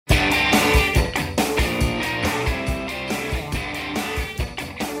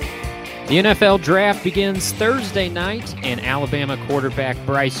The NFL draft begins Thursday night, and Alabama quarterback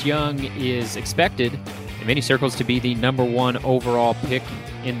Bryce Young is expected in many circles to be the number one overall pick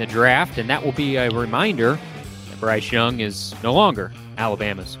in the draft, and that will be a reminder that Bryce Young is no longer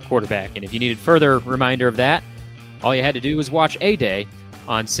Alabama's quarterback. And if you needed further reminder of that, all you had to do was watch A-Day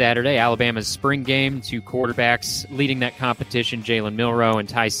on Saturday, Alabama's spring game. Two quarterbacks leading that competition, Jalen Milroe and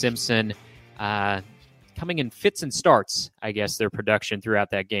Ty Simpson, coming in fits and starts, I guess, their production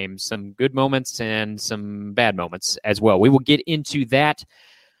throughout that game. Some good moments and some bad moments as well. We will get into that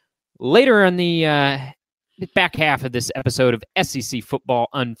later in the back half of this episode of SEC Football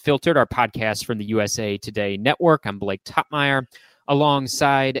Unfiltered, our podcast from the USA Today Network. I'm Blake Topmeyer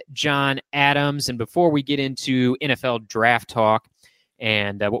alongside John Adams. And before we get into NFL draft talk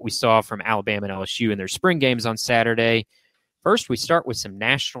and what we saw from Alabama and LSU in their spring games on Saturday, first we start with some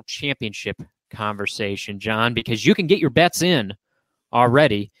national championship conversation, John, because you can get your bets in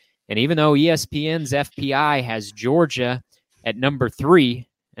already. And even though ESPN's FPI has Georgia at number 3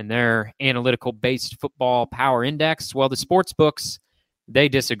 in their analytical-based football power index, well, the sports books, they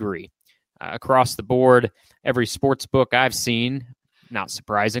disagree. Across the board, every sports book I've seen, not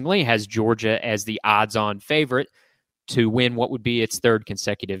surprisingly, has Georgia as the odds-on favorite to win what would be its third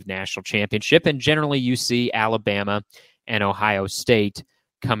consecutive national championship. And generally, you see Alabama and Ohio State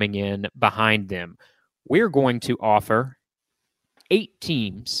coming in behind them. We're going to offer 8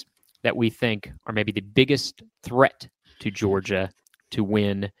 teams that we think are maybe the biggest threat to Georgia to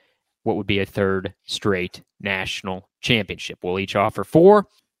win what would be a third straight national championship. We'll each offer 4.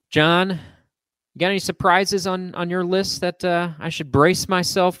 John, you got any surprises on your list that I should brace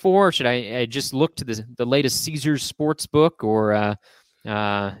myself for? Or should I just look to the latest Caesars sports book or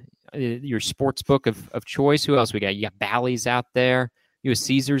your sports book of choice? Who else we got? You got Bally's out there. You a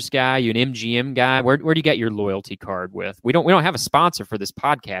Caesars guy? You an MGM guy? Where do you get your loyalty card with? We don't have a sponsor for this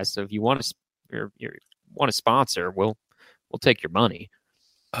podcast, so if you want to sponsor, we'll take your money.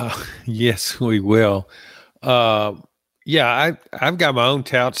 Yes, we will. Yeah, I've got my own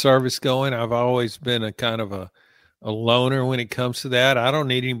tout service going. I've always been a kind of a loner when it comes to that. I don't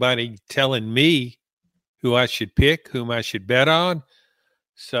need anybody telling me who I should pick, whom I should bet on.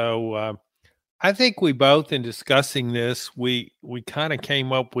 So I think we both, in discussing this, we kind of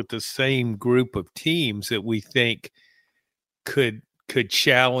came up with the same group of teams that we think could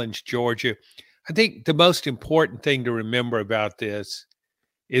challenge Georgia. I think the most important thing to remember about this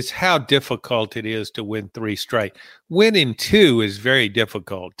is how difficult it is to win 3 straight. Winning 2 is very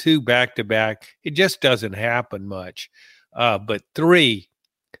difficult. 2 back-to-back, it just doesn't happen much. But 3,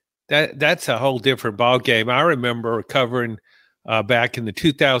 that's a whole different ballgame. I remember covering back in the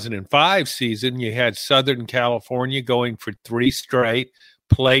 2005 season, you had Southern California going for 3 straight,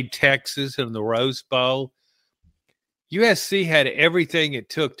 played Texas in the Rose Bowl. USC had everything it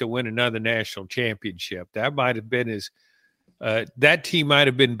took to win another national championship. That might have been that team might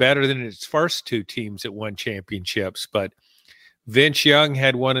have been better than its first 2 teams that won championships. But Vince Young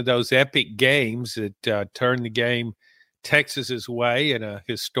had one of those epic games that turned the game Texas's way in a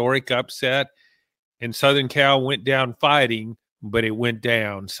historic upset. And Southern Cal went down fighting, but it went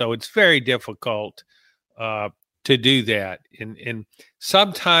down. So it's very difficult to do that. And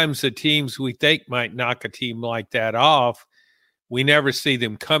sometimes the teams we think might knock a team like that off, we never see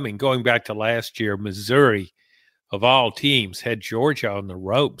them coming. Going back to last year, Missouri, of all teams, had Georgia on the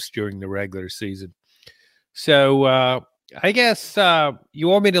ropes during the regular season. So I guess you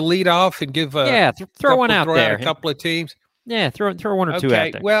want me to lead off and give throw one out there. A couple of teams? Yeah, throw one or 2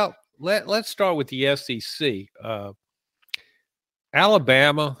 out there. Well, let's start with the SEC.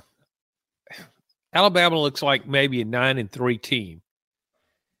 Alabama looks like maybe a 9-3 team.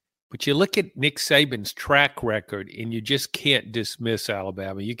 But you look at Nick Saban's track record, and you just can't dismiss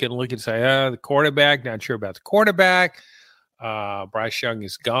Alabama. You can look and say, the quarterback, not sure about the quarterback. Bryce Young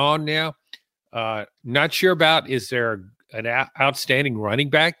is gone now. Not sure about, is there an outstanding running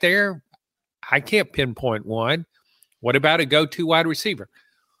back there? I can't pinpoint one. What about a go-to wide receiver?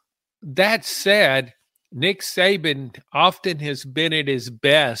 That said, Nick Saban often has been at his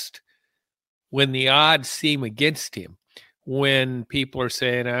best when the odds seem against him. When people are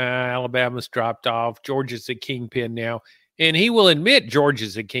saying, Alabama's dropped off, Georgia's a kingpin now. And he will admit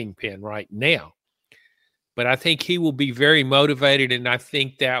Georgia's a kingpin right now. But I think he will be very motivated, and I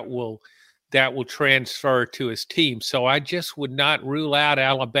think that will transfer to his team. So I just would not rule out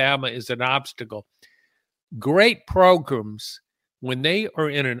Alabama as an obstacle. Great programs, when they are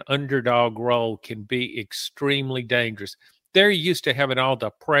in an underdog role, can be extremely dangerous. They're used to having all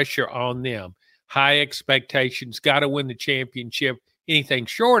the pressure on them. High expectations, got to win the championship. Anything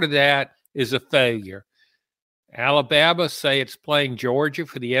short of that is a failure. Alabama, say it's playing Georgia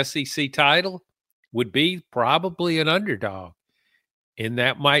for the SEC title, would be probably an underdog, and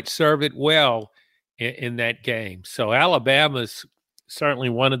that might serve it well in that game. So Alabama's certainly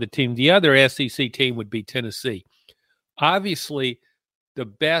one of the teams. The other SEC team would be Tennessee. Obviously,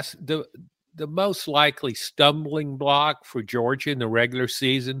 the most likely stumbling block for Georgia in the regular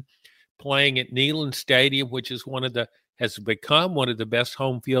season, playing at Neyland Stadium, which is has become one of the best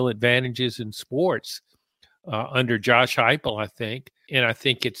home field advantages in sports under Josh Heupel, I think. And I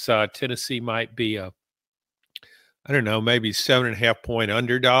think it's Tennessee might be maybe 7.5 point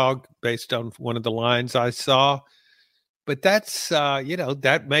underdog based on one of the lines I saw. But that's,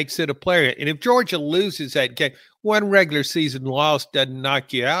 that makes it a player. And if Georgia loses that game, one regular season loss doesn't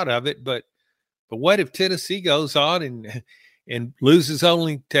knock you out of it. But what if Tennessee goes on and loses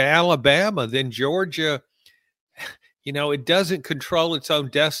only to Alabama? Then Georgia, it doesn't control its own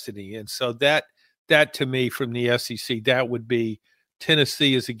destiny. And so that to me from the SEC, that would be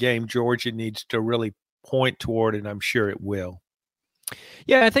Tennessee is a game Georgia needs to really point toward, and I'm sure it will.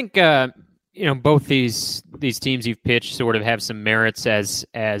 Yeah, I think both these teams you've pitched sort of have some merits as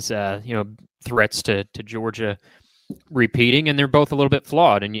threats to Georgia repeating, and they're both a little bit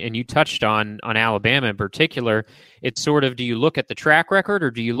flawed. And you touched on Alabama in particular. It's sort of, do you look at the track record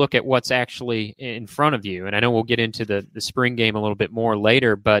or do you look at what's actually in front of you? And I know we'll get into the spring game a little bit more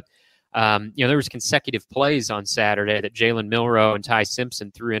later, but there was consecutive plays on Saturday that Jalen Milroe and Ty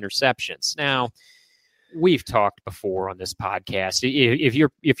Simpson threw interceptions. Now, we've talked before on this podcast.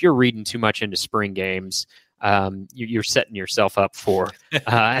 If you're reading too much into spring games, you're setting yourself up for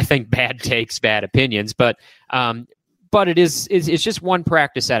I think bad takes, bad opinions. But it's just one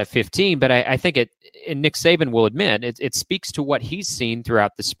practice out of 15. But I think and Nick Saban will admit it speaks to what he's seen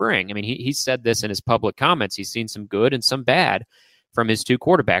throughout the spring. I mean, he said this in his public comments. He's seen some good and some bad from his two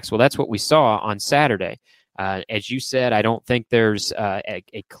quarterbacks. Well, that's what we saw on Saturday. As you said, I don't think there's a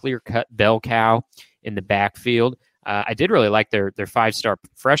clear-cut bell cow in the backfield. I did really like their 5-star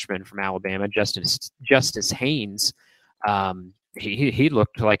freshman from Alabama, Justice Haynes. He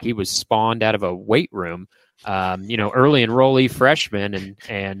looked like he was spawned out of a weight room. Early enrollee freshman,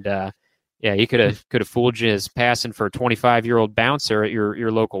 and he could have fooled you as passing for a 25-year-old bouncer at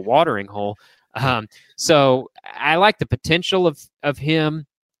your local watering hole. So I like the potential of him,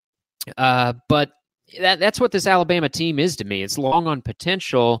 but that's what this Alabama team is to me. It's long on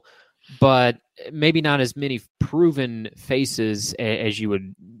potential, but maybe not as many proven faces as you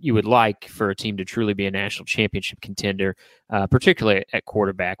would like for a team to truly be a national championship contender, particularly at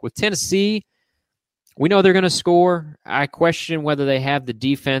quarterback. With Tennessee, we know they're going to score. I question whether they have the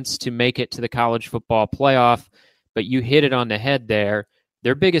defense to make it to the college football playoff, but you hit it on the head there.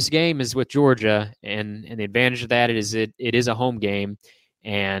 Their biggest game is with Georgia, and the advantage of that is it is a home game,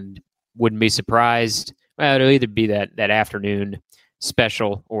 and wouldn't be surprised. Well, it'll either be that afternoon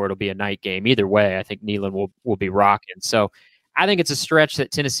special or it'll be a night game. Either way, I think Neyland will be rocking. So I think it's a stretch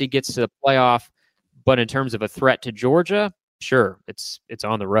that Tennessee gets to the playoff, but in terms of a threat to Georgia, sure, it's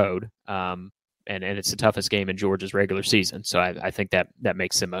on the road. And it's the toughest game in Georgia's regular season. So I think that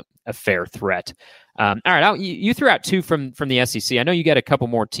makes them a fair threat. All right, you threw out two from the SEC. I know you got a couple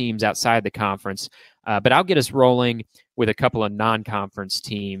more teams outside the conference, but I'll get us rolling with a couple of non-conference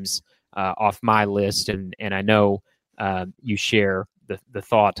teams off my list, and I know you share the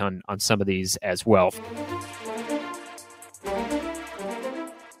thought on some of these as well.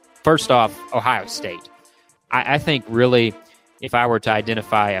 First off, Ohio State. I think really, if I were to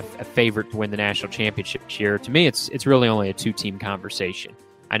identify a favorite to win the national championship this year, to me it's really only a two-team conversation.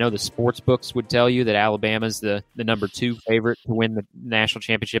 I know the sports books would tell you that Alabama's the number 2 favorite to win the national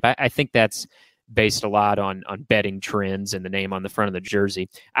championship. I think that's based a lot on betting trends and the name on the front of the jersey.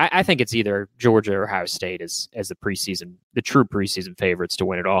 I think it's either Georgia or Ohio State as the true preseason favorites to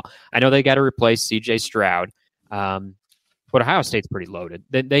win it all. I know they got to replace C.J. Stroud, but Ohio State's pretty loaded.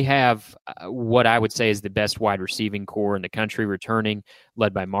 They have what I would say is the best wide receiving core in the country, returning,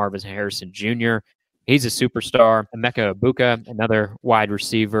 led by Marvin Harrison Jr. He's a superstar. Emeka Egbuka, another wide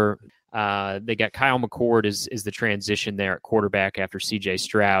receiver. They got Kyle McCord is the transition there at quarterback after C.J.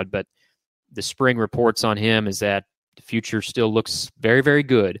 Stroud, but the spring reports on him is that the future still looks very, very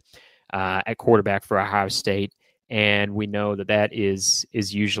good at quarterback for Ohio State, and we know that is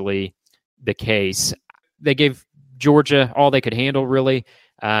usually the case. They gave Georgia all they could handle, really,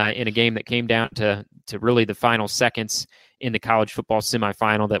 in a game that came down to really the final seconds in the college football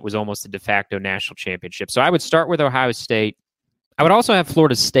semifinal that was almost a de facto national championship. So I would start with Ohio State. I would also have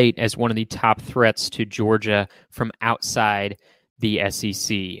Florida State as one of the top threats to Georgia from outside the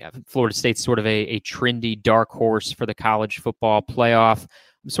SEC. Florida State's sort of a trendy dark horse for the college football playoff.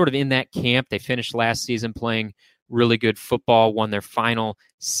 sort of in that camp. They finished last season playing really good football, won their final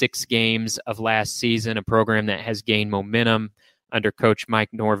 6 games of last season, a program that has gained momentum under Coach Mike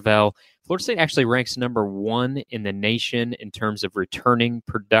Norvell. Florida State actually ranks number 1 in the nation in terms of returning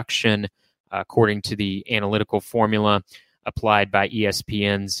production, according to the analytical formula applied by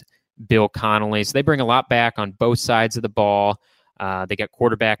ESPN's Bill Connolly. So they bring a lot back on both sides of the ball. They got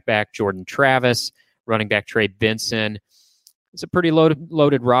quarterback back Jordan Travis, running back Trey Benson. It's a pretty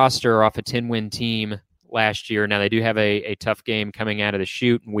loaded roster off a 10-win team last year. Now, they do have a tough game coming out of the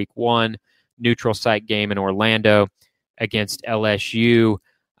chute in week 1, neutral site game in Orlando against LSU.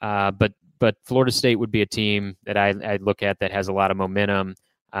 But Florida State would be a team that I'd look at that has a lot of momentum.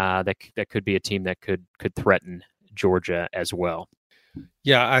 That could be a team that could threaten Georgia as well.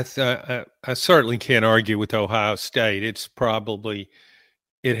 Yeah, I certainly can't argue with Ohio State.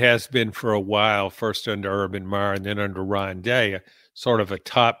 It has been for a while, first under Urban Meyer and then under Ryan Day, sort of a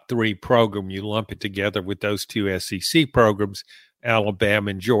top 3 program. You lump it together with those 2 SEC programs,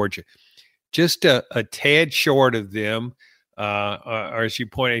 Alabama and Georgia. Just a tad short of them, or as you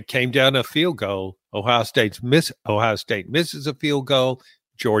pointed, it came down to a field goal. Ohio State misses a field goal.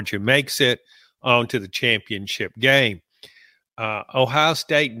 Georgia makes it on to the championship game. Ohio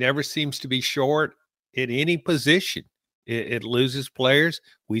State never seems to be short at any position. It loses players.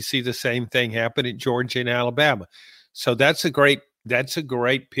 We see the same thing happen at Georgia and Alabama. So that's a great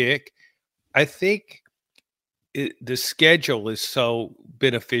pick. I think the schedule is so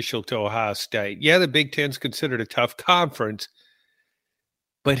beneficial to Ohio State. Yeah, the Big Ten's considered a tough conference,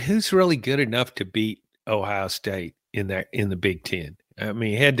 but who's really good enough to beat Ohio State in the Big Ten? I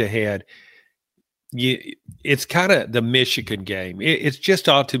mean, head to head. It's kind of the Michigan game. It's just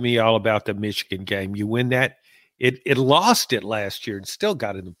all about the Michigan game. You win that. It lost it last year and still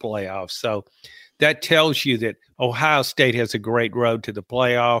got in the playoffs. So that tells you that Ohio State has a great road to the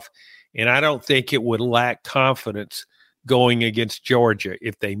playoff, and I don't think it would lack confidence going against Georgia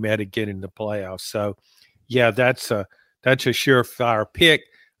if they met again in the playoffs. So, yeah, that's a surefire pick.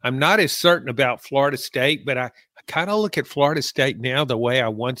 I'm not as certain about Florida State, but I kind of look at Florida State now the way I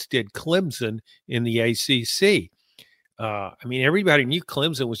once did Clemson in the ACC. I mean, everybody knew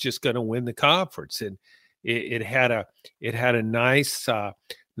Clemson was just going to win the conference, and it had a nice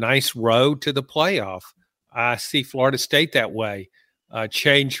road to the playoff. I see Florida State that way.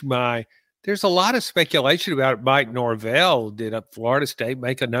 There's a lot of speculation about Mike Norvell. Did Florida State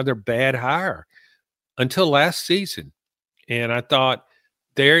make another bad hire until last season? And I thought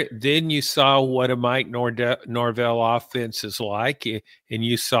then you saw what a Mike Norvell offense is like, and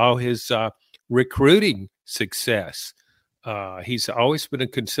you saw his recruiting success. He's always been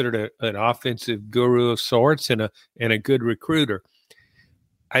considered an offensive guru of sorts and a good recruiter.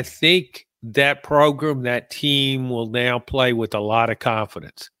 I think that program, that team will now play with a lot of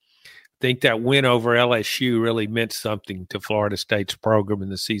confidence. I think that win over LSU really meant something to Florida State's program in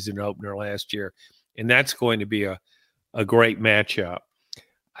the season opener last year, and that's going to be a great matchup.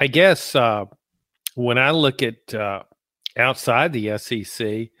 I guess when I look at outside the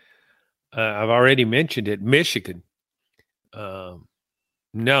SEC, I've already mentioned it, Michigan.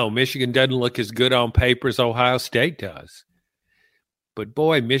 No, Michigan doesn't look as good on paper as Ohio State does. But,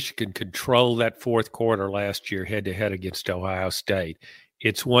 boy, Michigan controlled that fourth quarter last year head-to-head against Ohio State.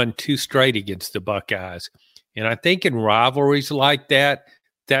 It's won 2 straight against the Buckeyes. And I think in rivalries like that,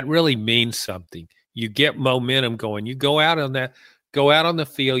 that really means something. You get momentum going. You go out on the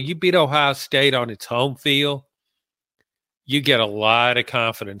field. You beat Ohio State on its home field. You get a lot of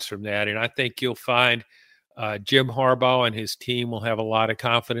confidence from that. And I think you'll find Jim Harbaugh and his team will have a lot of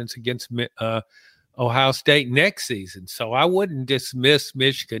confidence against Ohio State next season. So I wouldn't dismiss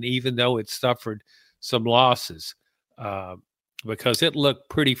Michigan, even though it suffered some losses, because it looked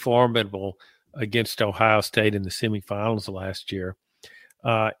pretty formidable against Ohio State in the semifinals last year.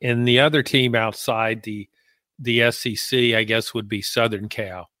 And the other team outside the SEC, I guess, would be Southern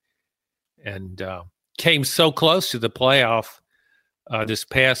Cal, and came so close to the playoff this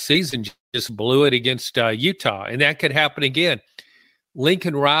past season, just blew it against Utah, and that could happen again.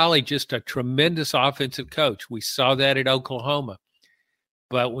 Lincoln Riley, just a tremendous offensive coach. We saw that at Oklahoma.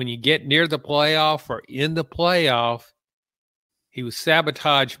 But when you get near the playoff or in the playoff, he was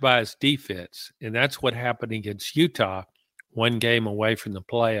sabotaged by his defense, and that's what happened against Utah, 1 game away from the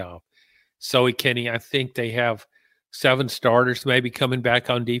playoff. So, Kenny, I think they have 7 starters maybe coming back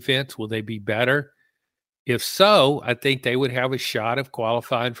on defense. Will they be better? If so, I think they would have a shot of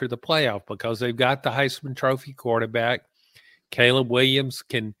qualifying for the playoff because they've got the Heisman Trophy quarterback. Caleb Williams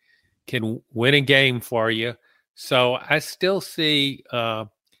can win a game for you. So I still see Southern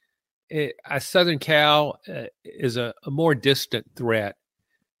Cal is a more distant threat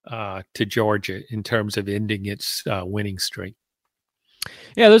to Georgia in terms of ending its winning streak.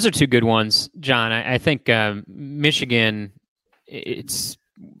 Yeah, those are two good ones, John. I think Michigan,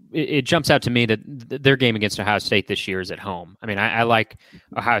 it jumps out to me that their game against Ohio State this year is at home. I mean, I like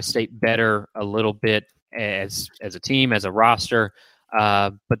Ohio State better a little bit as a team, as a roster,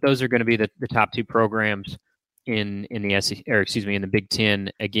 but those are going to be the top two programs in the SEC, or excuse me, in the Big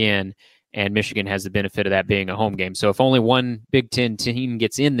Ten again. And Michigan has the benefit of that being a home game. So if only one Big Ten team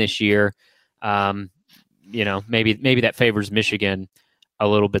gets in this year, maybe that favors Michigan a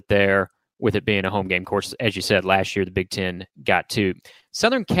little bit there with it being a home game. Of course, as you said, last year the Big Ten got two.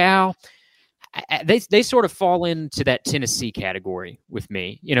 Southern Cal, they sort of fall into that Tennessee category with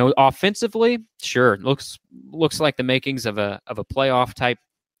me. Offensively, sure, looks like the makings of a playoff type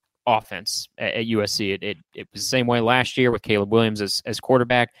offense at USC. It was the same way last year with Caleb Williams as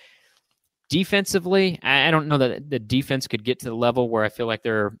quarterback. Defensively, I don't know that the defense could get to the level where I feel like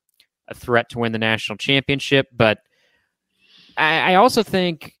they're a threat to win the national championship, but I also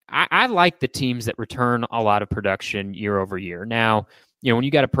think I like the teams that return a lot of production year over year. Now, when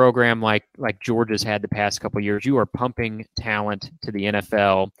you got a program like Georgia's had the past couple of years, you are pumping talent to the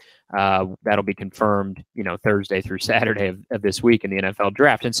NFL. That'll be confirmed, Thursday through Saturday of this week in the NFL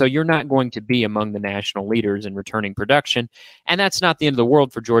draft. And so you're not going to be among the national leaders in returning production. And that's not the end of the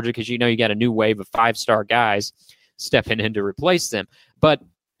world for Georgia because, you got a new wave of 5-star guys stepping in to replace them. But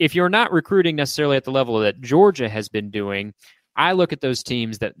if you're not recruiting necessarily at the level that Georgia has been doing, I look at those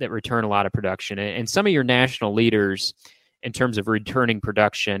teams that return a lot of production. And some of your national leaders in terms of returning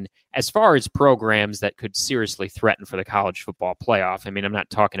production, as far as programs that could seriously threaten for the college football playoff. I mean, I'm not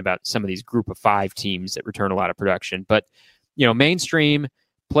talking about some of these group of 5 teams that return a lot of production, but, mainstream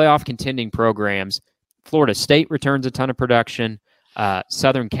playoff contending programs, Florida State returns a ton of production,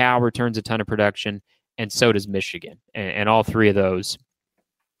 Southern Cal returns a ton of production, and so does Michigan. And all 3 of those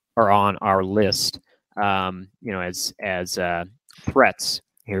are on our list, as threats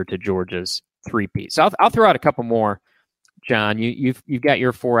here to Georgia's three-peat. So I'll throw out a couple more. John, you've got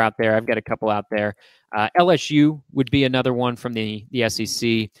your 4 out there. I've got a couple out there. LSU would be another one from the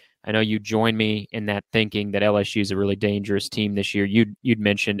SEC. I know you join me in that thinking that LSU is a really dangerous team this year. You'd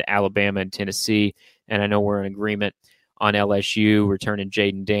mentioned Alabama and Tennessee, and I know we're in agreement on LSU returning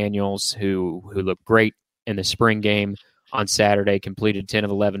Jaden Daniels, who looked great in the spring game on Saturday, completed 10 of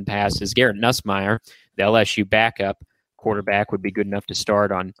 11 passes. Garrett Nussmeier, the LSU backup quarterback, would be good enough to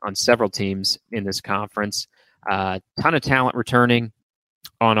start on several teams in this conference. Ton of talent returning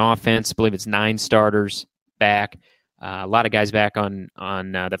on offense. I believe it's 9 starters back. A lot of guys back on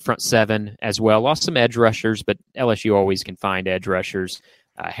the front 7 as well. Lost some edge rushers, but LSU always can find edge rushers.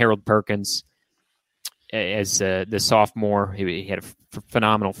 Harold Perkins, as the sophomore, he had a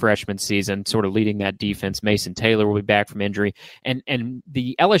phenomenal freshman season, sort of leading that defense. Mason Taylor will be back from injury. And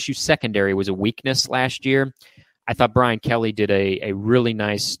the LSU secondary was a weakness last year. I thought Brian Kelly did a really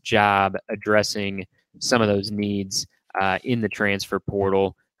nice job addressing some of those needs in the transfer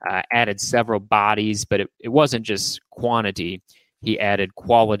portal, added several bodies, but it wasn't just quantity. He added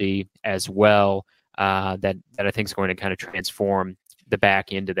quality as well that I think is going to kind of transform the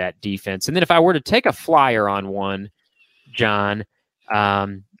back end of that defense. And then if I were to take a flyer on one, John,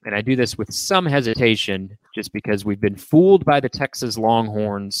 and I do this with some hesitation just because we've been fooled by the Texas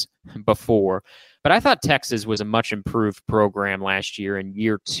Longhorns before, but I thought Texas was a much improved program last year in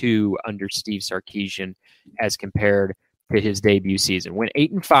year 2 under Steve Sarkisian as compared to his debut season. Went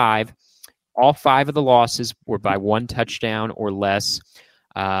 8-5. All 5 of the losses were by 1 touchdown or less.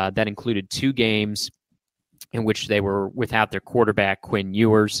 That included 2 games in which they were without their quarterback, Quinn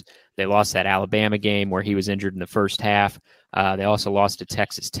Ewers. They lost that Alabama game where he was injured in the first half. They also lost to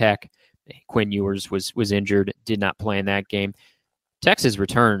Texas Tech. Quinn Ewers was injured, did not play in that game. Texas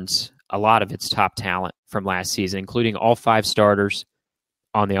returns a lot of its top talent from last season, including all 5 starters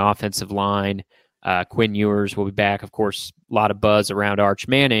on the offensive line. Quinn Ewers will be back. Of course, a lot of buzz around Arch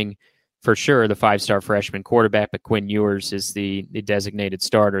Manning, for sure, the 5-star freshman quarterback, but Quinn Ewers is the designated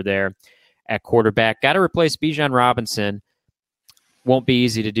starter there at quarterback. Got to replace Bijan Robinson. Won't be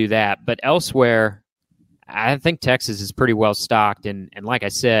easy to do that. But elsewhere, I think Texas is pretty well stocked. And like I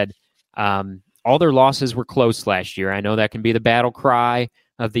said, all their losses were close last year. I know that can be the battle cry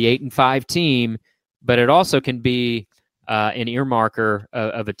of the 8-5 team, but it also can be an earmarker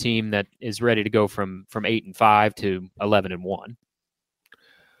of a team that is ready to go from 8-5 to 11-1.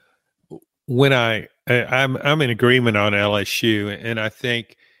 When I'm in agreement on LSU, and I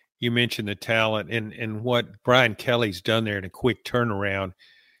think you mentioned the talent and what Brian Kelly's done there in a quick turnaround,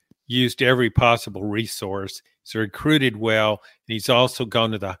 used every possible resource. He's recruited well, and he's also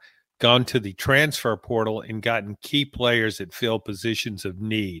gone to gone to the transfer portal and gotten key players that fill positions of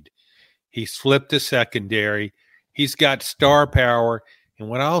need. He's flipped the secondary. He's got star power. And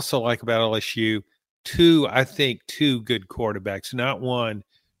what I also like about LSU, two good quarterbacks, not one,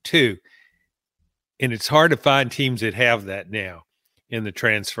 two. And it's hard to find teams that have that now in the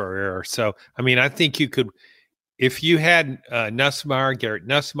transfer era. So, I mean, I think you could, if you had Garrett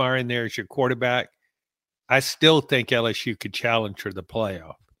Nussmeier in there as your quarterback, I still think LSU could challenge for the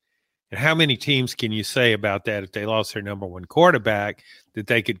playoff. And how many teams can you say about that if they lost their number one quarterback that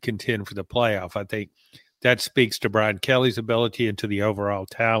they could contend for the playoff? I think that speaks to Brian Kelly's ability and to the overall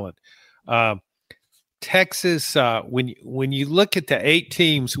talent. Texas, when you look at the 8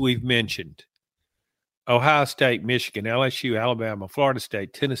 teams we've mentioned, Ohio State, Michigan, LSU, Alabama, Florida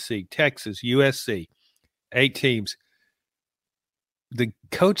State, Tennessee, Texas, USC, 8 teams. The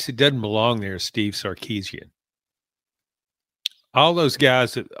coach that doesn't belong there is Steve Sarkisian. All those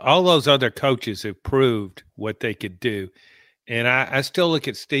guys, all those other coaches have proved what they could do. And I still look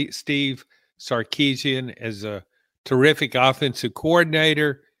at Steve Sarkisian as a terrific offensive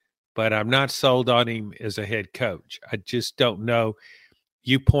coordinator, but I'm not sold on him as a head coach. I just don't know.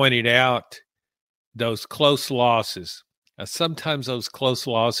 You pointed out those close losses. Sometimes those close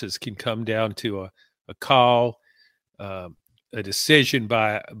losses can come down to a call, a decision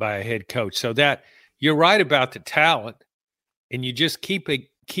by a head coach. So that you're right about the talent. And you just keep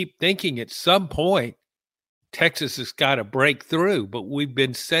thinking at some point Texas has got to break through, but we've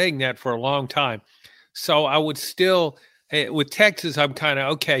been saying that for a long time. So I would still, with Texas, I'm kind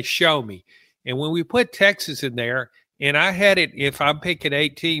of, okay, show me. And when we put Texas in there, and I had it, if I'm picking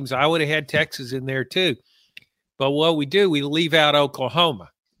 8 teams, I would have had Texas in there too. But what we do, we leave out Oklahoma.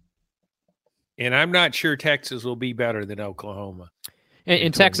 And I'm not sure Texas will be better than Oklahoma.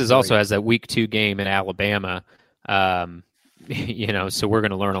 And Texas also has that week 2 game in Alabama. So we're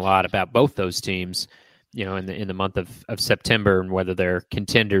going to learn a lot about both those teams, in the month of September, and whether they're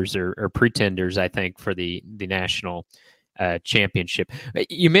contenders or pretenders, I think, for the national championship.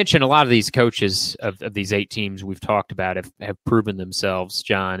 You mentioned a lot of these coaches of these 8 teams we've talked about have proven themselves,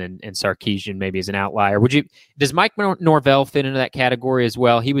 John, and Sarkisian maybe as an outlier. Does Mike Norvell fit into that category as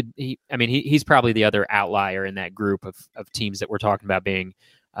well? He's probably the other outlier in that group of teams that we're talking about being,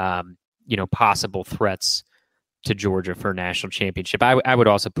 possible threats to Georgia for a national championship. I would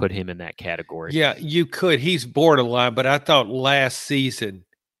also put him in that category. Yeah, you could. He's borderline, but I thought last season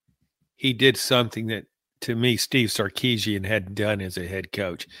he did something that, to me, Steve Sarkisian hadn't done as a head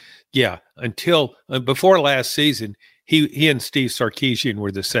coach. Yeah, until before last season, he and Steve Sarkisian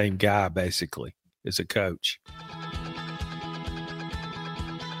were the same guy, basically, as a coach.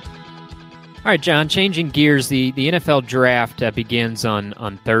 All right, John, changing gears, the NFL draft begins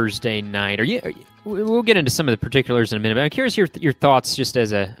on Thursday night. We'll get into some of the particulars in a minute, but I'm curious your thoughts just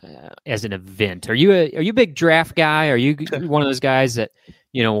as an event. Are you a big draft guy? Are you one of those guys that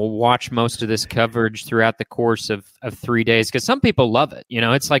will watch most of this coverage throughout the course of 3 days? Because some people love it.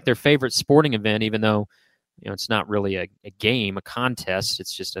 It's like their favorite sporting event, even though it's not really a game, a contest.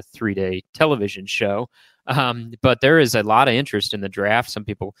 It's just a 3-day television show. But there is a lot of interest in the draft. Some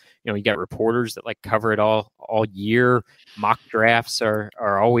people, you got reporters that cover it all year. Mock drafts are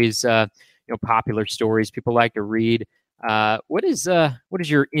always popular stories people like to read. What is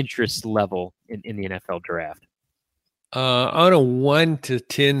your interest level in the NFL draft? On a 1 to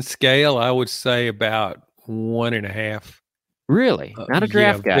 10 scale, I would say about 1.5. Really? Not a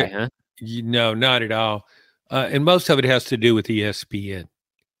draft guy, huh? No, not at all. And most of it has to do with ESPN.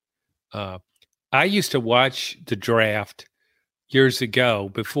 I used to watch the draft years ago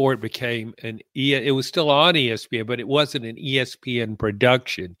before it became it was still on ESPN, but it wasn't an ESPN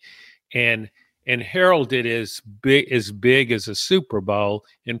production. And heralded as big as a Super Bowl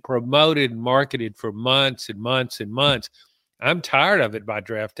and promoted and marketed for months and months and months. I'm tired of it by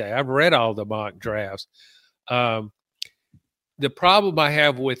draft day. I've read all the mock drafts. The problem I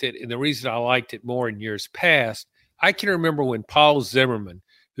have with it, and the reason I liked it more in years past, I can remember when Paul Zimmerman,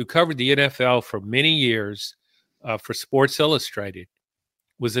 who covered the NFL for many years for Sports Illustrated,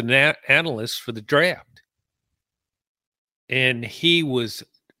 was an analyst for the draft. And he was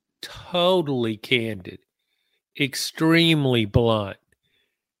totally candid, extremely blunt.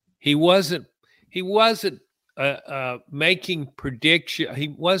 He wasn't making prediction. He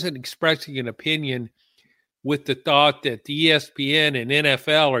wasn't expressing an opinion with the thought that the ESPN and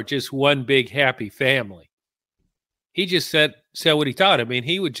NFL are just one big happy family. He just said what he thought. I mean,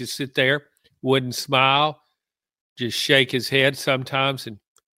 he would just sit there, wouldn't smile, just shake his head sometimes. And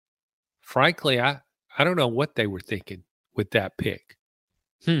frankly, I don't know what they were thinking with that pick.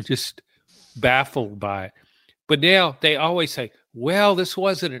 Just baffled by it. But now they always say, well, this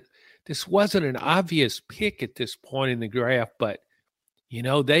wasn't this wasn't an obvious pick at this point in the draft, but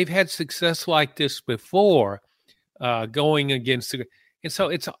they've had success like this before, going against the. And so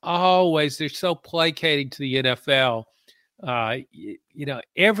it's always, they're so placating to the NFL.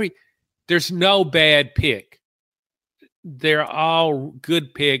 There's no bad pick. They're all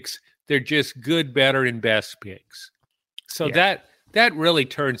good picks. They're just good, better, and best picks. So that really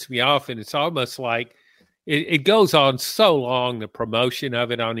turns me off. And it's almost like it goes on so long, the promotion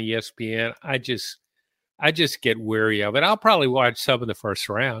of it on ESPN. I just get weary of it. I'll probably watch some of the first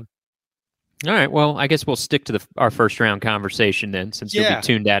round. All right. Well, I guess we'll stick to our first round conversation then, since you'll be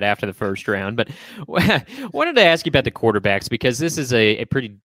tuned out after the first round. But wanted to ask you about the quarterbacks, because this is a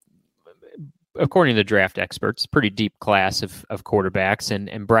pretty, according to the draft experts, pretty deep class of quarterbacks,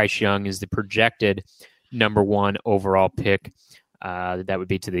 and Bryce Young is the projected number 1 overall pick. That would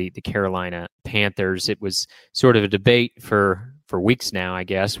be to the Carolina Panthers. It was sort of a debate for weeks now, I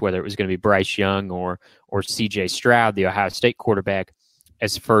guess, whether it was going to be Bryce Young or C.J. Stroud, the Ohio State quarterback,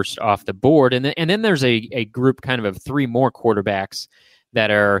 as first off the board. And then there's a group kind of 3 more quarterbacks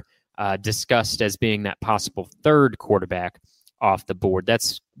that are discussed as being that possible third quarterback off the board.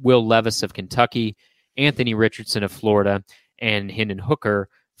 That's Will Levis of Kentucky, Anthony Richardson of Florida, and Hendon Hooker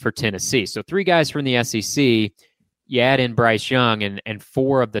for Tennessee. So 3 guys from the SEC. You add in Bryce Young, and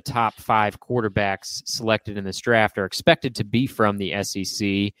 4 of the top 5 quarterbacks selected in this draft are expected to be from the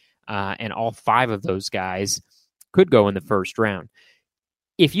SEC, and all 5 of those guys could go in the first round.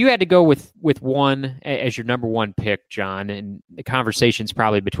 If you had to go with one as your number 1 pick, John, and the conversation's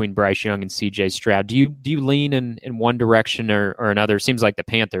probably between Bryce Young and C.J. Stroud, do you lean in one direction or another? It seems like the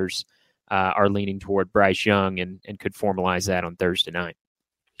Panthers are leaning toward Bryce Young and could formalize that on Thursday night.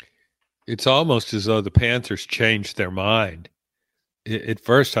 It's almost as though the Panthers changed their mind. At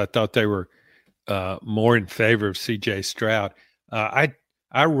first, I thought they were more in favor of C.J. Stroud.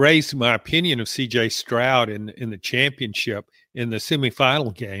 I raised my opinion of C.J. Stroud in the championship, in the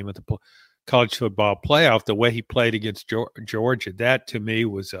semifinal game of the college football playoff, the way he played against Georgia. That to me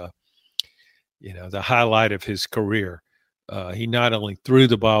was the highlight of his career. He not only threw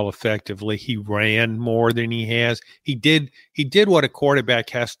the ball effectively, he ran more than he has. He did what a quarterback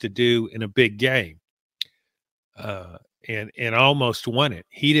has to do in a big game, and almost won it.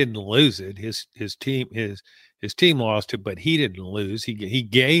 He didn't lose it. His team lost it, but he didn't lose. He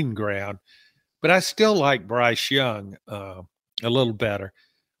gained ground. But I still like Bryce Young a little better.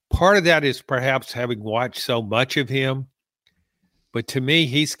 Part of that is perhaps having watched so much of him. But to me,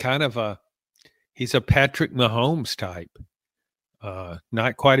 he's he's a Patrick Mahomes type.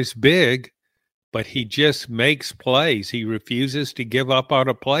 Not quite as big, but he just makes plays. He refuses to give up on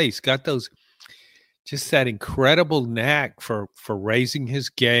a play. He's got just that incredible knack for raising his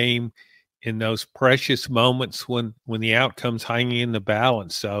game in those precious moments when the outcome's hanging in the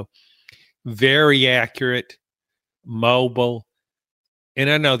balance. So very accurate, mobile. And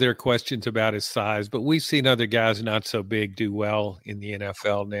I know there are questions about his size, but we've seen other guys not so big do well in the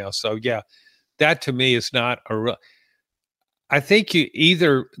NFL now. So yeah, that to me is not I think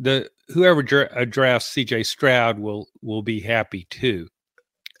whoever drafts C.J. Stroud will be happy too,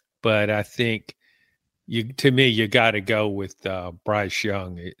 but I think you got to go with Bryce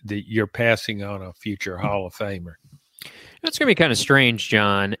Young. You're passing on a future Hall of Famer. What's going to be kind of strange,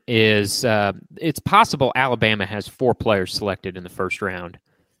 John, is it's possible Alabama has 4 players selected in the first round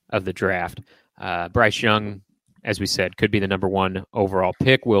of the draft. Bryce Young, as we said, could be the number 1 overall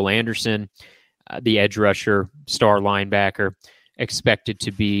pick. Will Anderson, the edge rusher, star linebacker, expected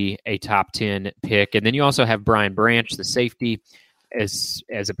to be a top 10 pick. And then you also have Brian Branch, the safety, as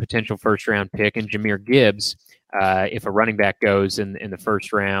a potential first-round pick, and Jahmyr Gibbs, if a running back goes in the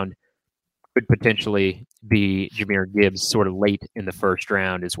first round, could potentially be Jahmyr Gibbs sort of late in the first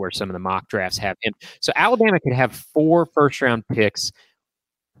round is where some of the mock drafts have him. So Alabama could have 4 first-round picks.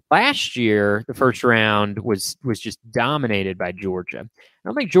 Last year, the first round was just dominated by Georgia. I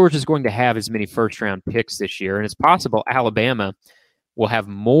don't think Georgia's going to have as many first-round picks this year, and it's possible Alabama will have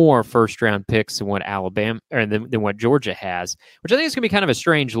more first-round picks than what than what Georgia has, which I think is going to be kind of a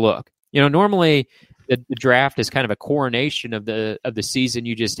strange look. Normally the draft is kind of a coronation of the season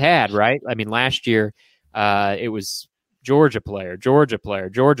you just had, right? I mean, last year it was Georgia player.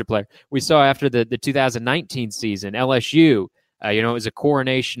 We saw after the 2019 season, LSU. It was a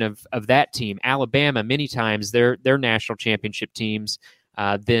coronation of that team. Alabama, many times their national championship teams,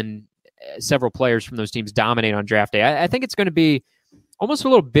 then several players from those teams dominate on draft day. I think it's going to be almost a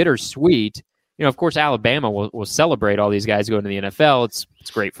little bittersweet. Of course, Alabama will celebrate all these guys going to the NFL.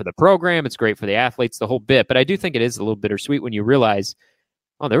 It's great for the program. It's great for the athletes, the whole bit. But I do think it is a little bittersweet when you realize,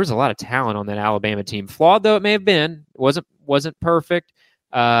 there was a lot of talent on that Alabama team. Flawed though it may have been, wasn't perfect.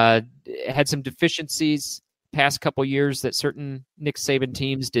 had some deficiencies past couple years that certain Nick Saban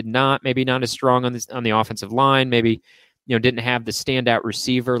teams did not. Maybe not as strong on the offensive line. Maybe didn't have the standout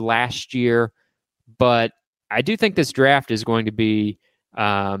receiver last year. But I do think this draft is going to be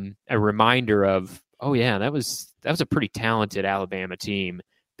a reminder of, oh yeah, that was a pretty talented Alabama team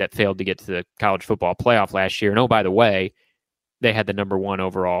that failed to get to the college football playoff last year. And oh, by the way, they had the number 1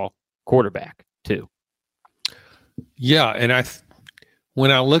 overall quarterback too. Yeah, and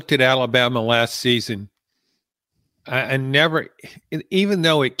when I looked at Alabama last season, I never, even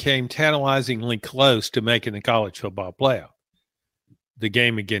though it came tantalizingly close to making the college football playoff, the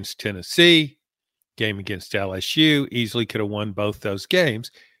game against Tennessee, game against LSU, easily could have won both those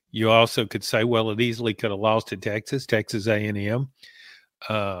games. You also could say, well, it easily could have lost to Texas A&M.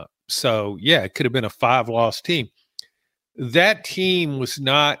 So, yeah, it could have been a 5-loss team. That team was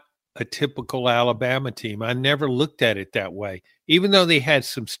not a typical Alabama team. I never looked at it that way. Even though they had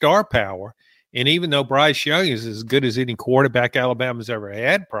some star power, and even though Bryce Young is as good as any quarterback Alabama's ever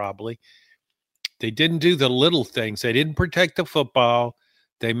had, probably, they didn't do the little things. They didn't protect the football.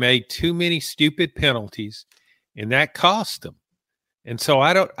 They made too many stupid penalties, and that cost them. And so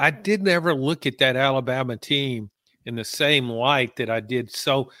I didn't ever look at that Alabama team in the same light that I did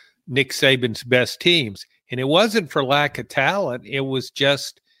Nick Saban's best teams. And it wasn't for lack of talent. It was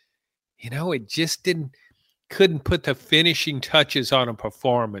just, it just couldn't put the finishing touches on a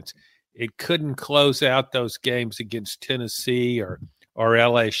performance. It couldn't close out those games against Tennessee or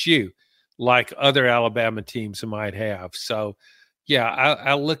LSU like other Alabama teams might have. So, yeah,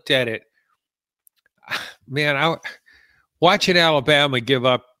 I looked at it. Man, watching Alabama give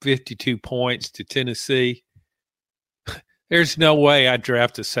up 52 points to Tennessee, there's no way I'd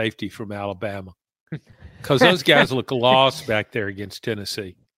draft a safety from Alabama because those guys look lost back there against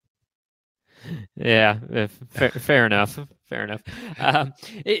Tennessee. Yeah, fair enough. Fair enough.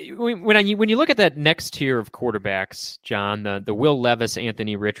 When you look at that next tier of quarterbacks, John, the Will Levis,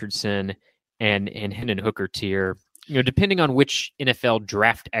 Anthony Richardson, and Hendon Hooker tier, depending on which NFL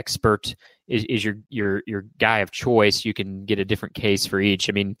draft expert is your guy of choice, you can get a different case for each.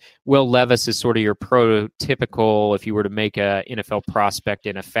 I mean, Will Levis is sort of your prototypical, if you were to make a NFL prospect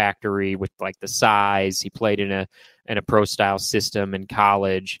in a factory with like the size, he played in a pro style system in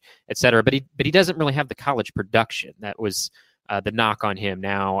college, et cetera. But he doesn't really have the college production. That was the knock on him.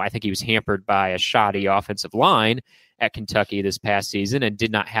 Now, I think he was hampered by a shoddy offensive line at Kentucky this past season and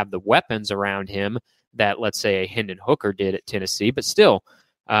did not have the weapons around him that, let's say, a Hendon Hooker did at Tennessee. But still,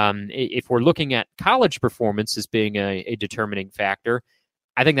 if we're looking at college performance as being a determining factor,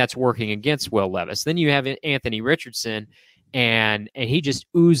 I think that's working against Will Levis. Then you have Anthony Richardson, and he just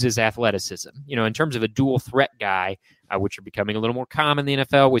oozes athleticism. In terms of a dual threat guy, which are becoming a little more common in the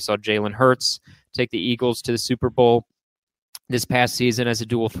NFL. We saw Jalen Hurts take the Eagles to the Super Bowl this past season as a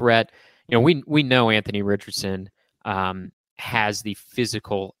dual threat. We know Anthony Richardson has the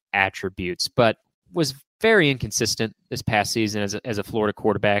physical attributes, but was very inconsistent this past season as a Florida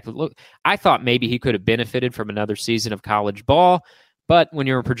quarterback. Look, I thought maybe he could have benefited from another season of college ball, but when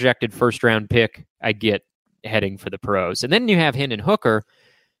you're a projected first-round pick, I get heading for the pros. And then you have Hendon Hooker,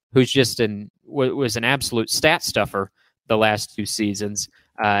 who's just was an absolute stat stuffer the last 2 seasons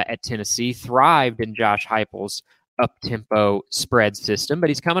at Tennessee, thrived in Josh Heupel's up-tempo spread system, but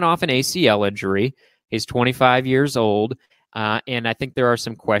he's coming off an ACL injury. He's 25 years old, and I think there are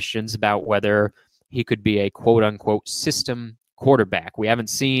some questions about whether he could be a quote-unquote system quarterback. We haven't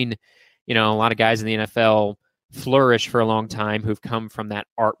seen, a lot of guys in the NFL flourish for a long time who've come from that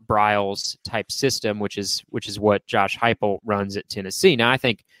Art Briles type system, which is what Josh Heupel runs at Tennessee. Now, I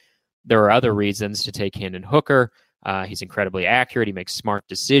think there are other reasons to take Hendon Hooker. He's incredibly accurate. He makes smart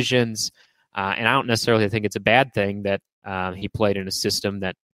decisions. And I don't necessarily think it's a bad thing that he played in a system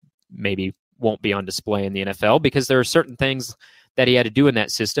that maybe won't be on display in the NFL, because there are certain things that he had to do in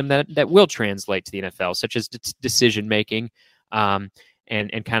that system that will translate to the NFL, such as decision making and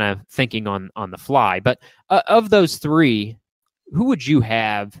kind of thinking on the fly. But of those three, who would you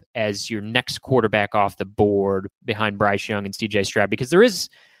have as your next quarterback off the board behind Bryce Young and CJ Stroud? Because there is,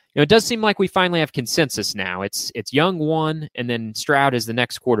 it does seem like we finally have consensus now. It's Young one, and then Stroud is the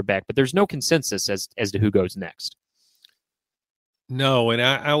next quarterback, but there's no consensus as to who goes next. No, and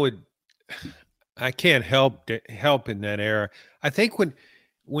I can't help in that era. I think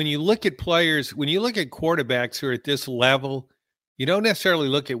when you look at players, when you look at quarterbacks who are at this level, you don't necessarily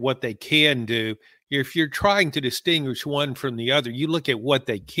look at what they can do. If you're trying to distinguish one from the other, you look at what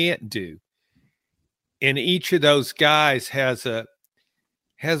they can't do. And each of those guys has a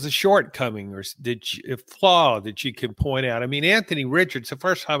shortcoming or a flaw that you can point out. I mean, Anthony Richards, the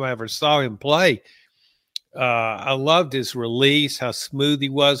first time I ever saw him play, I loved his release, how smooth he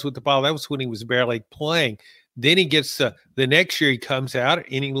was with the ball. That was when he was barely playing. Then he gets the next year he comes out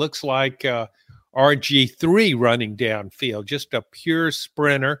and he looks like RG3 running downfield, just a pure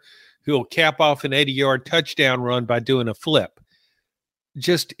sprinter who will cap off an 80-yard touchdown run by doing a flip.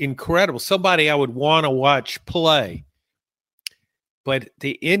 Just incredible. Somebody I would want to watch play. But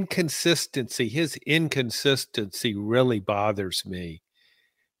the inconsistency, his inconsistency really bothers me.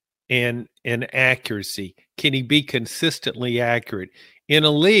 And accuracy. Can he be consistently accurate in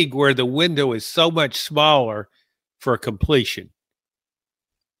a league where the window is so much smaller for completion?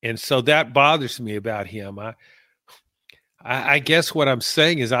 And so that bothers me about him. I guess what I'm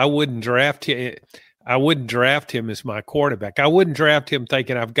saying is I wouldn't draft him. I wouldn't draft him as my quarterback. I wouldn't draft him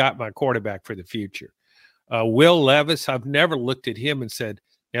thinking I've got my quarterback for the future. Will Levis, I've never looked at him and said,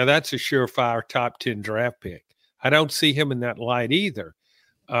 now that's a surefire top 10 draft pick. I don't see him in that light either.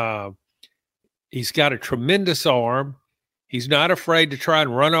 He's got a tremendous arm. He's not afraid to try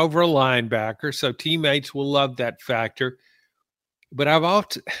and run over a linebacker, so teammates will love that factor. But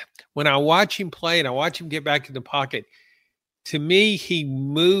when I watch him play and I watch him get back in the pocket, to me, he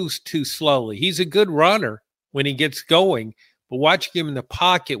moves too slowly. He's a good runner when he gets going, but watching him in the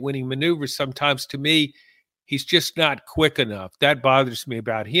pocket when he maneuvers sometimes, to me, he's just not quick enough. That bothers me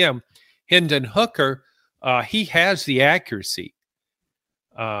about him. Hendon Hooker, he has the accuracy.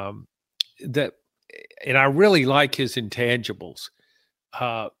 And I really like his intangibles.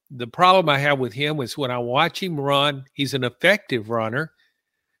 The problem I have with him is when I watch him run, he's an effective runner,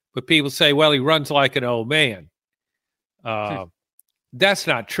 but people say, well, he runs like an old man. That's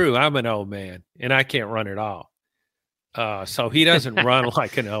not true. I'm an old man and I can't run at all. So he doesn't run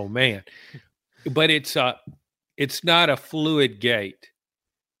like an old man, but it's not a fluid gait.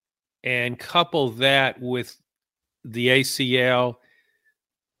 And couple that with the ACL,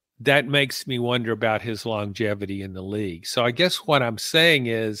 that makes me wonder about his longevity in the league. So I guess what I'm saying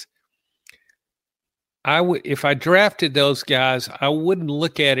is if I drafted those guys, I wouldn't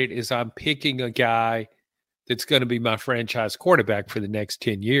look at it as I'm picking a guy that's going to be my franchise quarterback for the next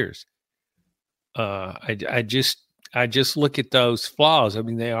 10 years. I just look at those flaws. I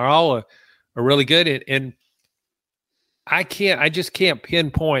mean, they are all are really good. And I just can't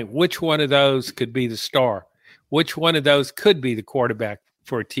pinpoint which one of those could be the star, which one of those could be the quarterback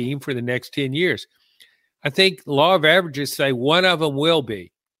for a team for the next 10 years. I think the law of averages say one of them will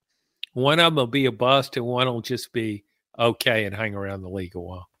be. One of them will be a bust and one will just be okay and hang around the league a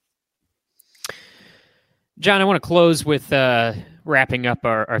while. John, I want to close with wrapping up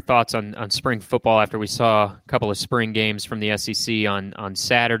our thoughts on spring football after we saw a couple of spring games from the SEC on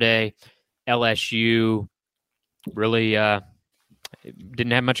Saturday. LSU really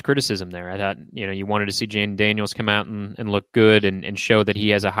didn't have much criticism there. I thought, you wanted to see Jayden Daniels come out and look good and show that he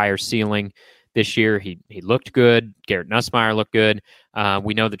has a higher ceiling this year. He looked good. Garrett Nussmeier looked good.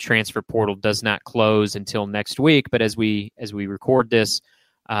 We know the transfer portal does not close until next week, but as we record this,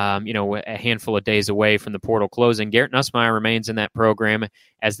 a handful of days away from the portal closing, Garrett Nussmeier remains in that program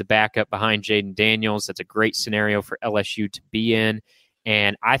as the backup behind Jayden Daniels. That's a great scenario for LSU to be in.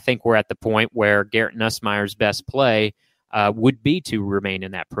 And I think we're at the point where Garrett Nussmeier's best play would be to remain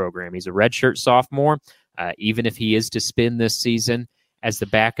in that program. He's a redshirt sophomore. Even if he is to spin this season as the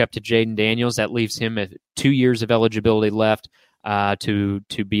backup to Jayden Daniels, that leaves him at 2 years of eligibility left to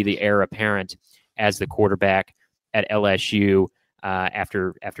be the heir apparent as the quarterback at LSU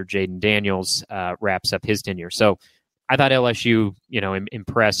after Jayden Daniels wraps up his tenure. So I thought LSU,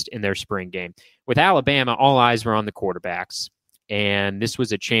 impressed in their spring game. With Alabama, all eyes were on the quarterbacks. And this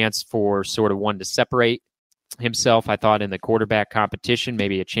was a chance for sort of one to separate himself, I thought, in the quarterback competition,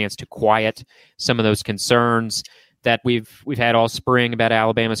 maybe a chance to quiet some of those concerns that we've had all spring about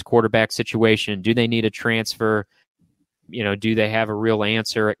Alabama's quarterback situation. Do they need a transfer? Do they have a real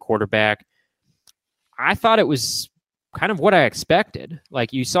answer at quarterback? I thought it was kind of what I expected.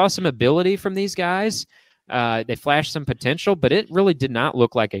 Like, you saw some ability from these guys. They flashed some potential, but it really did not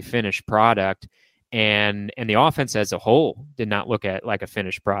look like a finished product. And the offense as a whole did not look like a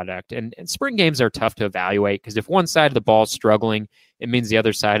finished product. And spring games are tough to evaluate because if one side of the ball is struggling, it means the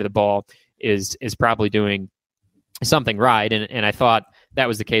other side of the ball is probably doing something right. And I thought that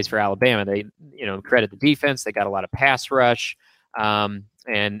was the case for Alabama. They, credit the defense. They got a lot of pass rush. And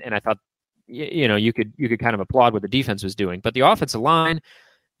I thought, you could kind of applaud what the defense was doing. But the offensive line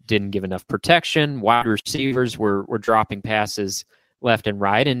didn't give enough protection. Wide receivers were dropping passes left and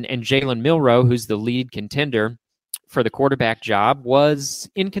right. And Jalen Milroe, who's the lead contender for the quarterback job, was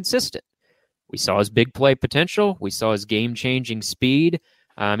inconsistent. We saw his big play potential. We saw his game-changing speed.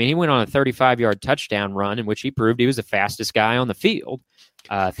 He went on a 35-yard touchdown run in which he proved he was the fastest guy on the field.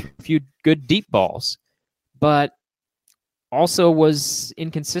 A few good deep balls. but also was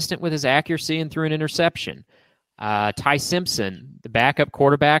inconsistent with his accuracy and threw an interception. Ty Simpson, the backup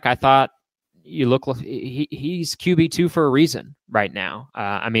quarterback, I thought he's QB2 for a reason right now.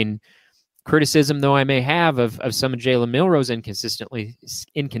 Criticism though I may have of some of Jalen Milroe's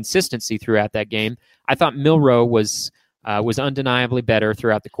inconsistency throughout that game, I thought Milroe was undeniably better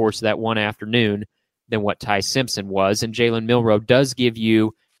throughout the course of that one afternoon than what Ty Simpson was. And Jalen Milroe does give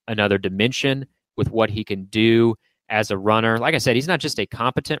you another dimension with what he can do as a runner. Like I said, he's not just a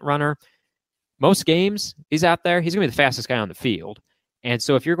competent runner. Most games he's out there, he's going to be the fastest guy on the field. And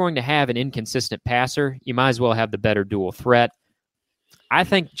so if you're going to have an inconsistent passer, you might as well have the better dual threat. I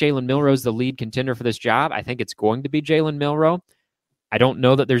think Jalen Milroe is the lead contender for this job. I think it's going to be Jalen Milroe. I don't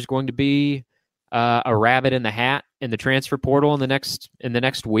know that there's going to be a rabbit in the hat in the transfer portal in the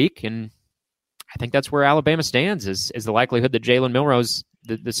next week. And I think that's where Alabama stands is the likelihood that Jalen Milroe's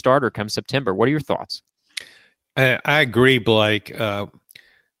the starter come September. What are your thoughts? I agree, Blake.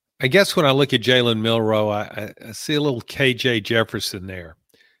 I guess when I look at Jalen Milroe, I see a little KJ Jefferson there.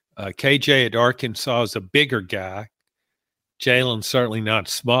 KJ at Arkansas is a bigger guy. Jalen's certainly not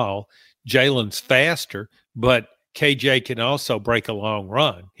small. Jalen's faster, but KJ can also break a long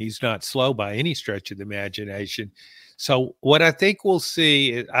run. He's not slow by any stretch of the imagination. So what I think we'll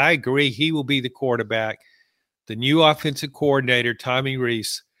see is, I agree, he will be the quarterback. The new offensive coordinator, Tommy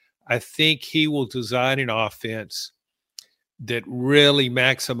Rees, I think he will design an offense that really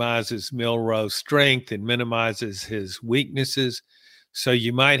maximizes Milroe's strength and minimizes his weaknesses. So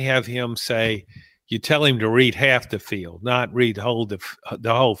you might have him say, you tell him to read half the field, not read the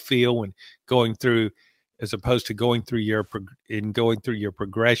whole field when going through, as opposed to going through your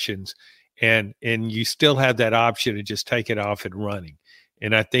progressions, and you still have that option to just take it off and running.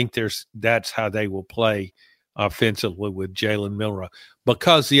 And I think that's how they will play offensively with Jalen Milroe.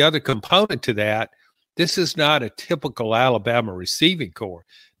 Because the other component to that, this is not a typical Alabama receiving corps,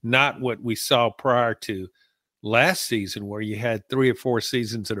 not what we saw prior to last season, where you had 3 or 4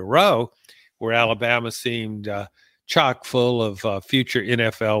 seasons in a row where Alabama seemed chock full of future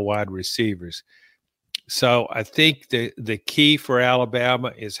NFL wide receivers. So I think the key for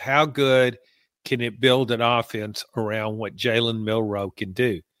Alabama is how good can it build an offense around what Jalen Milroe can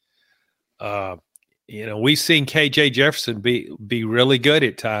do. We've seen KJ Jefferson be really good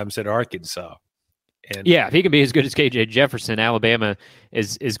at times at Arkansas. And yeah, if he can be as good as KJ Jefferson, Alabama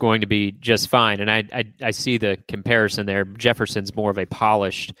is going to be just fine. And I see the comparison there. Jefferson's more of a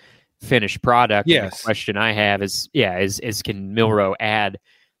polished, finished product. Yes. And the question I have is can Milroe add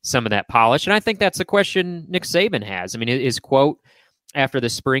some of that polish? And I think that's the question Nick Saban has. I mean, his quote after the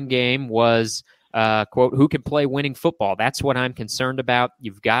spring game was, quote, "Who can play winning football? That's what I'm concerned about.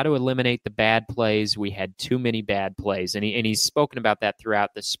 You've got to eliminate the bad plays. We had too many bad plays." And he's spoken about that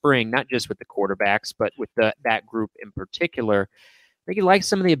throughout the spring, not just with the quarterbacks, but with that group in particular. I think he likes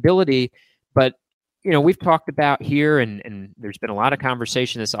some of the ability, but we've talked about here, and there's been a lot of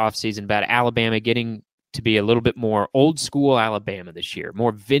conversation this offseason about Alabama getting to be a little bit more old school Alabama this year,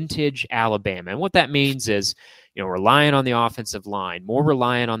 more vintage Alabama. And what that means is, relying on the offensive line, more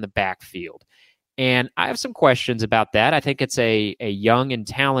reliant on the backfield. And I have some questions about that. I think it's a young and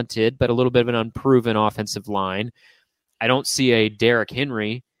talented, but a little bit of an unproven offensive line. I don't see a Derrick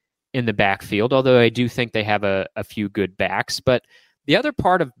Henry in the backfield, although I do think they have a few good backs. But the other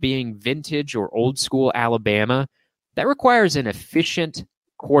part of being vintage or old school Alabama, that requires an efficient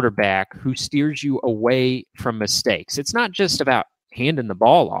quarterback who steers you away from mistakes. It's not just about handing the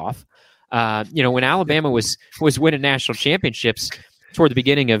ball off. When Alabama was winning national championships toward the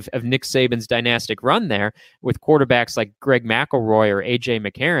beginning of Nick Saban's dynastic run there with quarterbacks like Greg McElroy or A.J.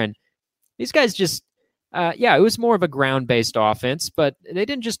 McCarron, these guys just, it was more of a ground-based offense, but they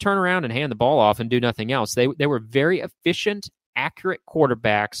didn't just turn around and hand the ball off and do nothing else. They were very efficient, accurate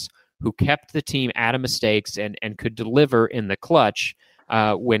quarterbacks who kept the team out of mistakes and could deliver in the clutch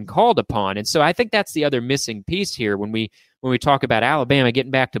when called upon. And so I think that's the other missing piece here when we talk about Alabama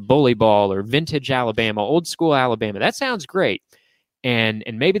getting back to bully ball or vintage Alabama, old school Alabama. That sounds great. And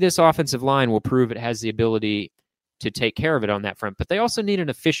maybe this offensive line will prove it has the ability to take care of it on that front. But they also need an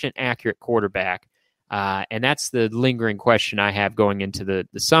efficient, accurate quarterback. And that's the lingering question I have going into the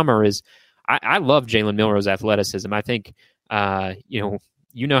summer is I love Jalen Milroe's athleticism. I think,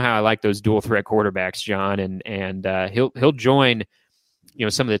 you know how I like those dual threat quarterbacks, John, and he'll join,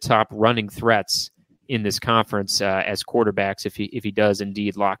 some of the top running threats in this conference as quarterbacks if he does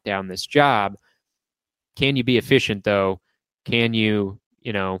indeed lock down this job. Can you be efficient, though? Can you,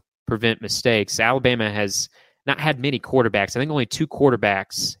 prevent mistakes? Alabama has not had many quarterbacks. I think only 2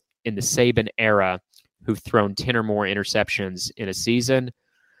 quarterbacks in the Saban era who've thrown 10 or more interceptions in a season.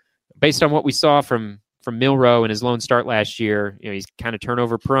 Based on what we saw from from Milroe in his lone start last year. He's kind of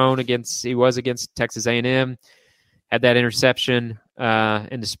turnover prone he was against Texas A&M. Had that interception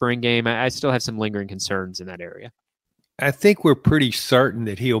in the spring game. I still have some lingering concerns in that area. I think we're pretty certain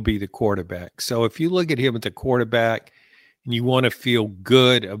that he'll be the quarterback. So if you look at him at the quarterback and you want to feel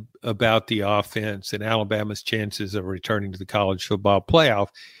good about the offense and Alabama's chances of returning to the college football playoff,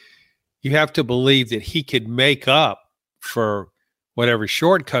 you have to believe that he could make up for whatever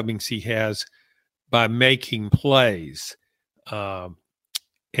shortcomings he has by making plays.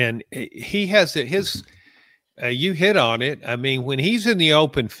 And he has you hit on it. I mean, when he's in the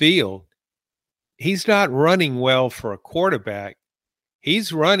open field, he's not running well for a quarterback.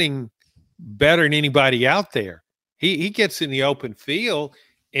 He's running better than anybody out there. He gets in the open field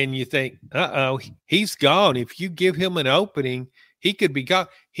and you think, he's gone. If you give him an opening, he could be gone.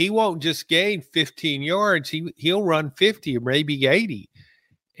 He won't just gain 15 yards. He'll run 50 or maybe 80.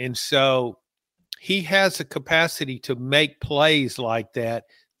 And so he has a capacity to make plays like that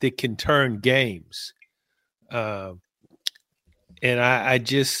can turn games. And I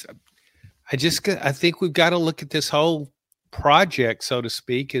think we've got to look at this whole project, so to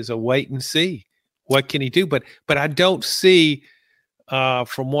speak, as a wait and see. What can he do? But I don't see,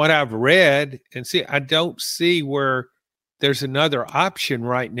 from what I've read and see, I don't see where there's another option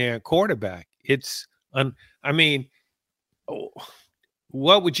right now at quarterback.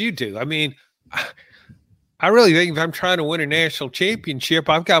 What would you do? I mean, I really think if I'm trying to win a national championship,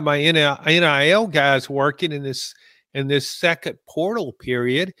 I've got my NIL guys working in this second portal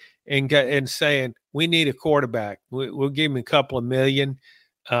period and saying we need a quarterback. We'll give him a couple of million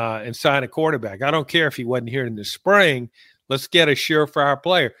and sign a quarterback. I don't care if he wasn't here in the spring. Let's get a surefire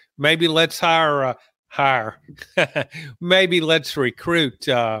player. Maybe let's maybe let's recruit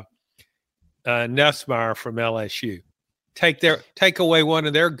Nussmeier from LSU. Take away one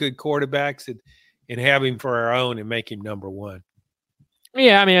of their good quarterbacks and have him for our own and make him number one.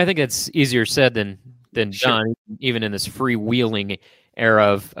 Yeah, I mean, I think it's easier said than Sure. done, even in this freewheeling era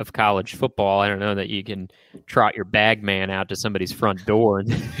of college football. I don't know that you can trot your bag man out to somebody's front door and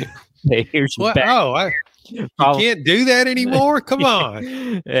say, here's your bag. You can't do that anymore? Come on.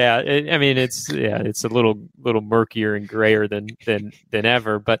 Yeah, it's a little murkier and grayer than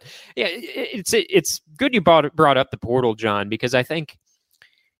ever. But yeah, it's good you brought up the portal, John, because I think,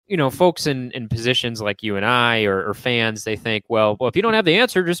 folks in positions like you and I or fans, they think, well, if you don't have the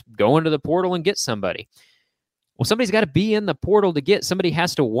answer, just go into the portal and get somebody. Well, somebody's got to be in the portal to get. Somebody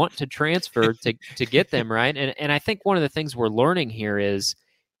has to want to transfer to get them, right? And I think one of the things we're learning here is,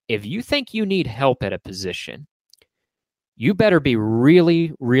 if you think you need help at a position, you better be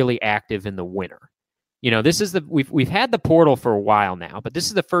really, really active in the winter. We've had the portal for a while now, but this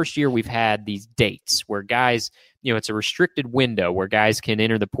is the first year we've had these dates where guys, it's a restricted window where guys can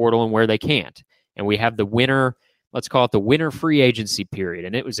enter the portal and where they can't. And we have the winter, let's call it the winter free agency period.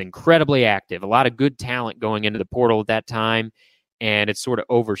 And it was incredibly active. A lot of good talent going into the portal at that time. And it's sort of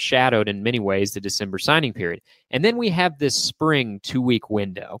overshadowed in many ways the December signing period. And then we have this spring 2-week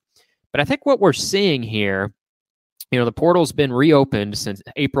window. But I think what we're seeing here, the portal's been reopened since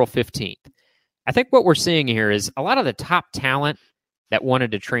April 15th. I think what we're seeing here is a lot of the top talent that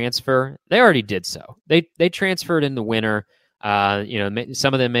wanted to transfer, they already did so. They transferred in the winter.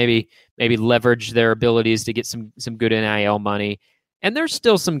 Some of them maybe leveraged their abilities to get some good NIL money. And there's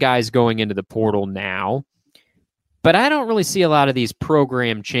still some guys going into the portal now. But I don't really see a lot of these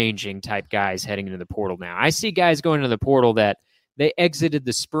program changing type guys heading into the portal now. I see guys going into the portal that they exited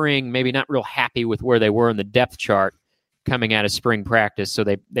the spring, maybe not real happy with where they were in the depth chart coming out of spring practice, so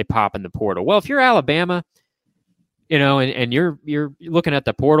they pop in the portal. Well, if you're Alabama, and you're looking at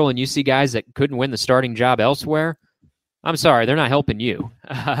the portal and you see guys that couldn't win the starting job elsewhere, I'm sorry, they're not helping you.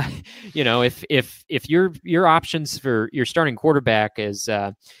 If your options for your starting quarterback is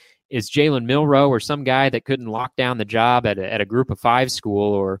Jalen Milroe or some guy that couldn't lock down the job at a group of 5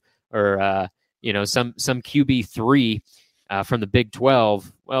 school or some QB3 from the Big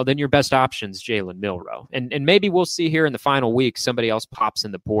 12, well, then your best option's Jalen Milroe. And maybe we'll see here in the final week somebody else pops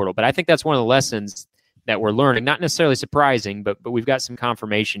in the portal. But I think that's one of the lessons that we're learning. Not necessarily surprising, but we've got some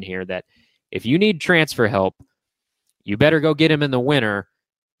confirmation here that if you need transfer help, you better go get him in the winter,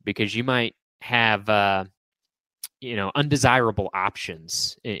 because you might have undesirable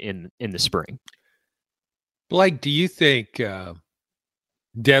options in the spring. Blake, do you think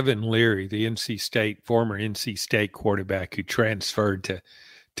Devin Leary, the former NC State quarterback who transferred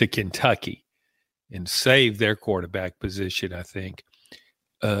to Kentucky and saved their quarterback position, I think,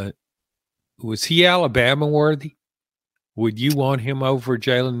 was he Alabama worthy? Would you want him over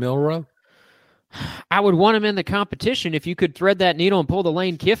Jalen Milroe? I would want him in the competition if you could thread that needle and pull the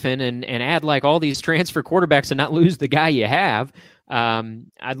Lane Kiffin and add like all these transfer quarterbacks and not lose the guy you have.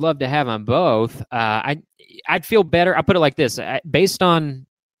 I'd love to have them both. I'd feel better. I'll put it like this: based on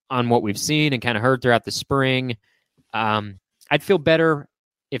what we've seen and kind of heard throughout the spring, I'd feel better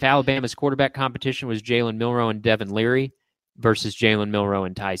if Alabama's quarterback competition was Jalen Milroe and Devin Leary versus Jalen Milroe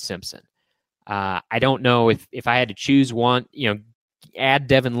and Ty Simpson. I don't know if I had to choose one, add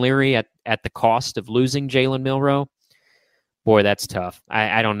Devin Leary at the cost of losing Jalen Milroe. Boy, that's tough.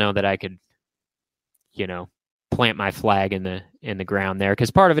 I don't know that I could, plant my flag in the ground there,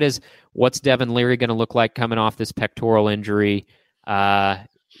 because part of it is, what's Devin Leary going to look like coming off this pectoral injury? I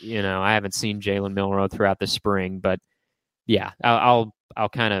haven't seen Jalen Milroe throughout the spring, but yeah, I'll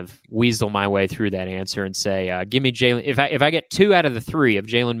kind of weasel my way through that answer and say, give me Jalen. If I get 2 out of the 3 of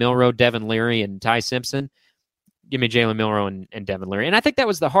Jalen Milroe, Devin Leary, and Ty Simpson, give me Jalen Milroe and Devin Leary. And I think that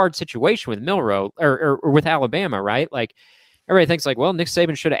was the hard situation with Milroe or with Alabama, right? Like, everybody thinks like, well, Nick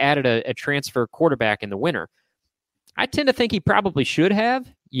Saban should have added a transfer quarterback in the winter. I tend to think he probably should have,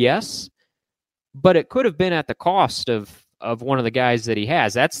 yes, but it could have been at the cost of one of the guys that he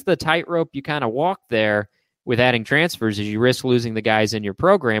has. That's the tightrope you kind of walk there with adding transfers, is you risk losing the guys in your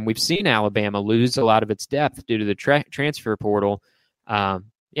program. We've seen Alabama lose a lot of its depth due to the transfer portal.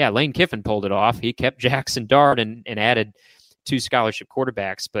 Lane Kiffin pulled it off. He kept Jackson Dart and added 2 scholarship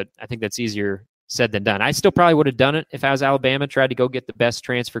quarterbacks, but I think that's easier said than done. I still probably would have done it if I was Alabama, tried to go get the best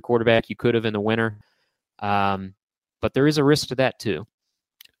transfer quarterback you could have in the winter. But there is a risk to that too.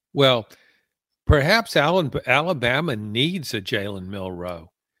 Well, perhaps Alabama needs a Jalen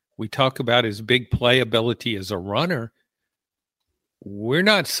Milroe. We talk about his big playability as a runner. We're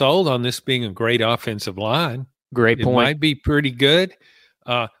not sold on this being a great offensive line. Great point. It might be pretty good.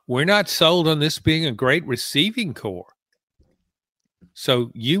 We're not sold on this being a great receiving core. So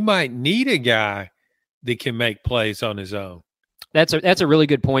you might need a guy that can make plays on his own. That's a really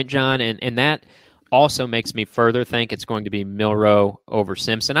good point, John, and that also makes me further think it's going to be Milroe over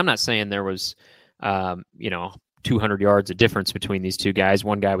Simpson. I'm not saying there was 200 yards of difference between these two guys.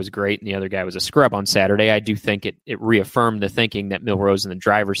 One guy was great and the other guy was a scrub on Saturday. I do think it reaffirmed the thinking that Milroe's in the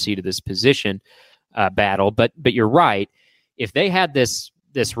driver's seat of this position battle. But you're right. If they had this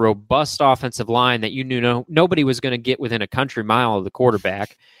robust offensive line that you knew nobody was going to get within a country mile of the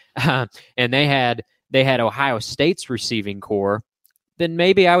quarterback, and they had Ohio State's receiving core, then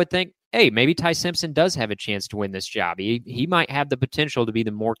maybe I would think, hey, maybe Ty Simpson does have a chance to win this job. He might have the potential to be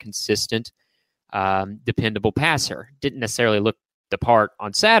the more consistent, dependable passer. Didn't necessarily look the part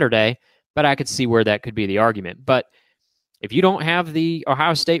on Saturday, but I could see where that could be the argument. But if you don't have the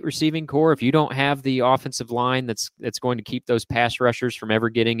Ohio State receiving core, if you don't have the offensive line that's going to keep those pass rushers from ever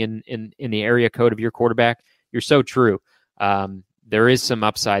getting in the area code of your quarterback, you're so true. There is some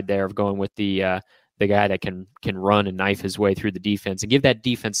upside there of going with the guy that can run and knife his way through the defense and give that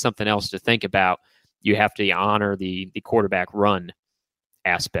defense something else to think about. You have to honor the quarterback run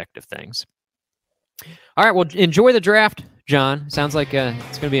aspect of things. All right, well, enjoy the draft, John. Sounds like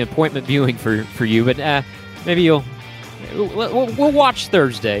it's going to be an appointment viewing for you, but maybe we'll watch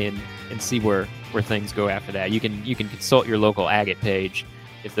Thursday and see where things go after that. You can consult your local Agate page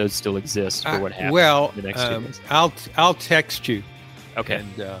if those still exist for what happens. Well, the next 2 days. I'll text you. Okay.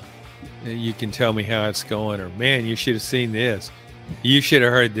 And you can tell me how it's going, or man, you should have seen this. You should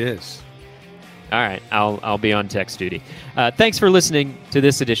have heard this. All right, I'll be on text duty. Thanks for listening to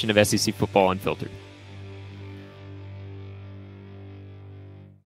this edition of SEC Football Unfiltered.